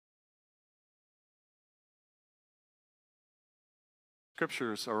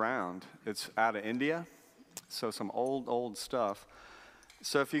scriptures around. It's out of India, so some old stuff.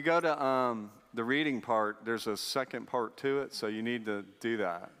 So if you go to the reading part, there's a second part to it, so you need to do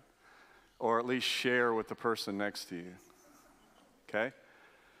that. Or at least share with the person next to you. Okay?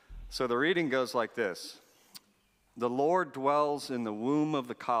 So the reading goes like this. The Lord dwells in the womb of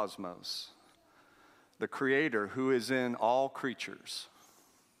the cosmos, the Creator who is in all creatures.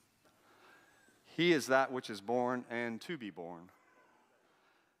 He is that which is born and to be born.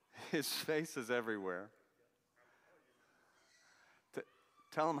 His face is everywhere.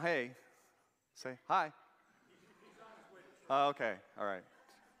 Tell him, hey. Say, hi. Oh, okay. All right.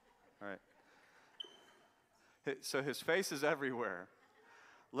 All right. So his face is everywhere.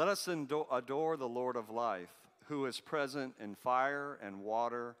 Let us adore the Lord of life, who is present in fire and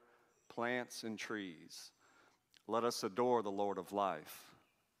water, plants and trees. Let us adore the Lord of life.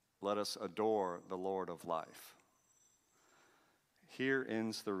 Let us adore the Lord of life. Here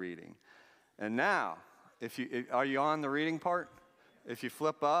ends the reading. And now, are you on the reading part? If you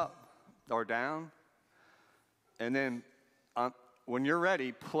flip up or down, and then when you're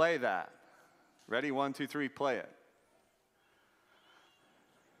ready, play that. Ready? 1, 2, 3, play it.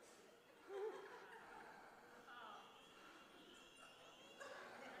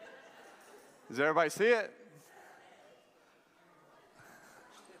 Does everybody see it?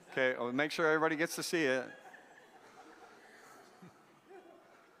 Okay, well, make sure everybody gets to see it.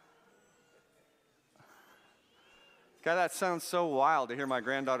 God, that sounds so wild to hear my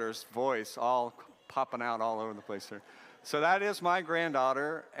granddaughter's voice all popping out all over the place here. So that is my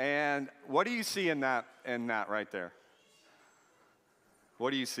granddaughter, and what do you see in that right there? What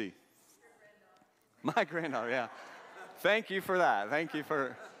do you see? My granddaughter, yeah. Thank you for that. Thank you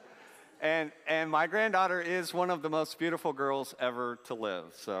for... And my granddaughter is one of the most beautiful girls ever to live,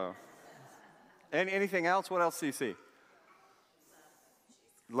 so. And anything else? What else do you see?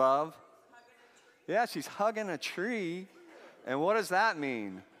 Love. Yeah, she's hugging a tree. And what does that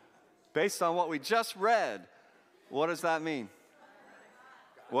mean? Based on what we just read, what does that mean?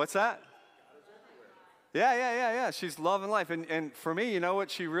 What's that? Yeah. She's loving life. And for me, you know what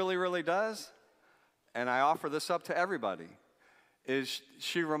she really, really does? And I offer this up to everybody. Is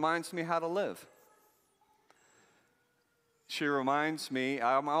she reminds me how to live. She reminds me,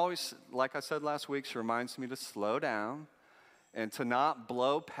 I'm always, like I said last week, she reminds me to slow down and to not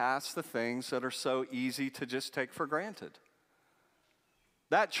blow past the things that are so easy to just take for granted.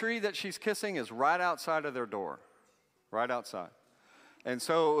 That tree that she's kissing is right outside of their door, right outside. And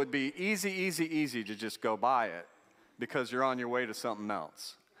so it would be easy to just go by it because you're on your way to something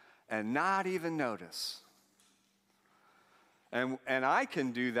else and not even notice. And I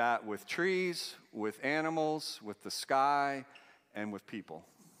can do that with trees, with animals, with the sky, and with people.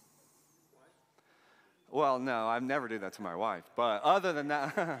 Well, no, I've never do that to my wife. But other than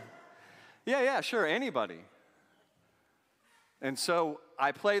that, yeah, sure, anybody. And so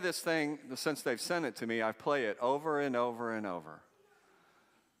I play this thing, since they've sent it to me, I play it over and over and over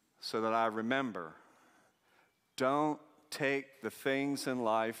so that I remember, don't take the things in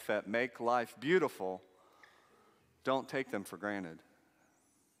life that make life beautiful. Don't take them for granted.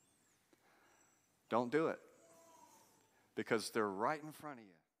 Don't do it. Because they're right in front of you.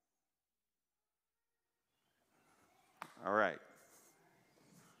 All right.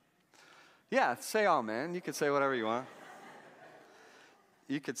 Yeah, say amen. You could say whatever you want.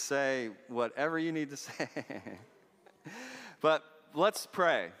 You could say whatever you need to say. But let's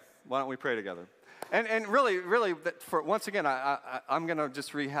pray. Why don't we pray together? And really, once again, I'm going to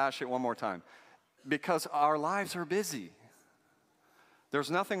just rehash it one more time. Because our lives are busy. There's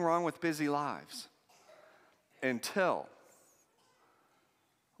nothing wrong with busy lives until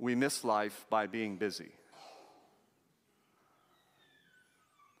we miss life by being busy.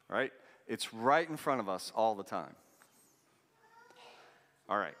 Right? It's right in front of us all the time.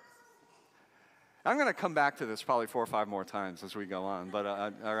 All right. I'm going to come back to this probably 4 or 5 more times as we go on. But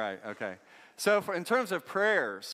all right, okay. So in terms of prayers,